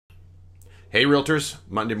Hey Realtors,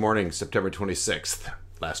 Monday morning, September 26th,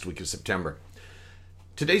 last week of September.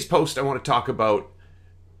 Today's post, I want to talk about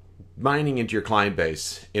mining into your client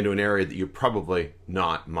base into an area that you're probably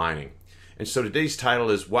not mining. And so today's title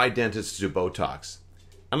is Why Dentists Do Botox.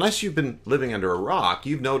 Unless you've been living under a rock,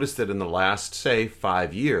 you've noticed that in the last, say,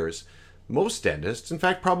 5 years, most dentists, in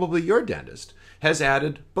fact probably your dentist, has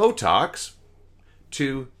added Botox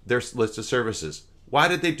to their list of services. Why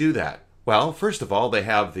did they do that? Well, first of all, they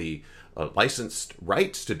have the licensed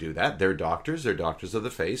rights to do that. They're doctors of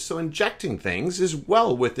the face, so injecting things is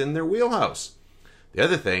well within their wheelhouse. The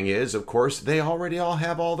other thing is, of course, they already all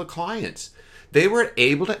have all the clients. They were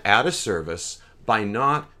able to add a service by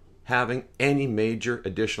not having any major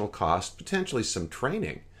additional cost, potentially some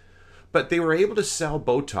training. But they were able to sell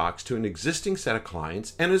Botox to an existing set of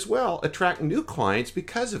clients and as well attract new clients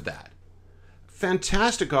because of that.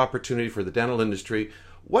 Fantastic opportunity for the dental industry.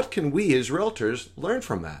 What can we as realtors learn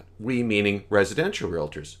from that? We meaning residential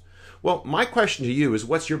realtors. Well, my question to you is,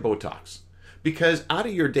 what's your Botox? Because out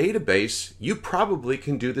of your database, you probably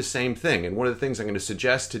can do the same thing. And one of the things I'm going to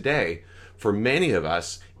suggest today, for many of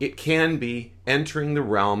us, it can be entering the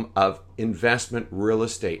realm of investment real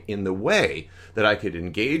estate in the way that I could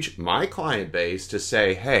engage my client base to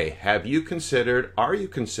say, hey, are you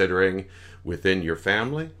considering within your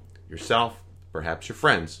family, yourself, perhaps your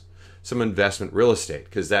friends, some investment real estate?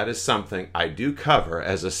 Because that is something I do cover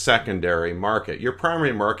as a secondary market. Your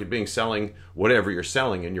primary market being selling whatever you're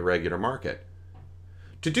selling in your regular market.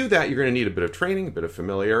 To do that, you're going to need a bit of training, a bit of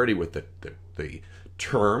familiarity with the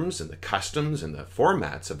terms and the customs and the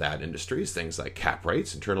formats of that industry, things like cap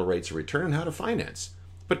rates, internal rates of return, and how to finance.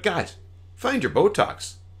 But guys, find your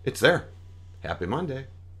Botox. It's there. Happy Monday.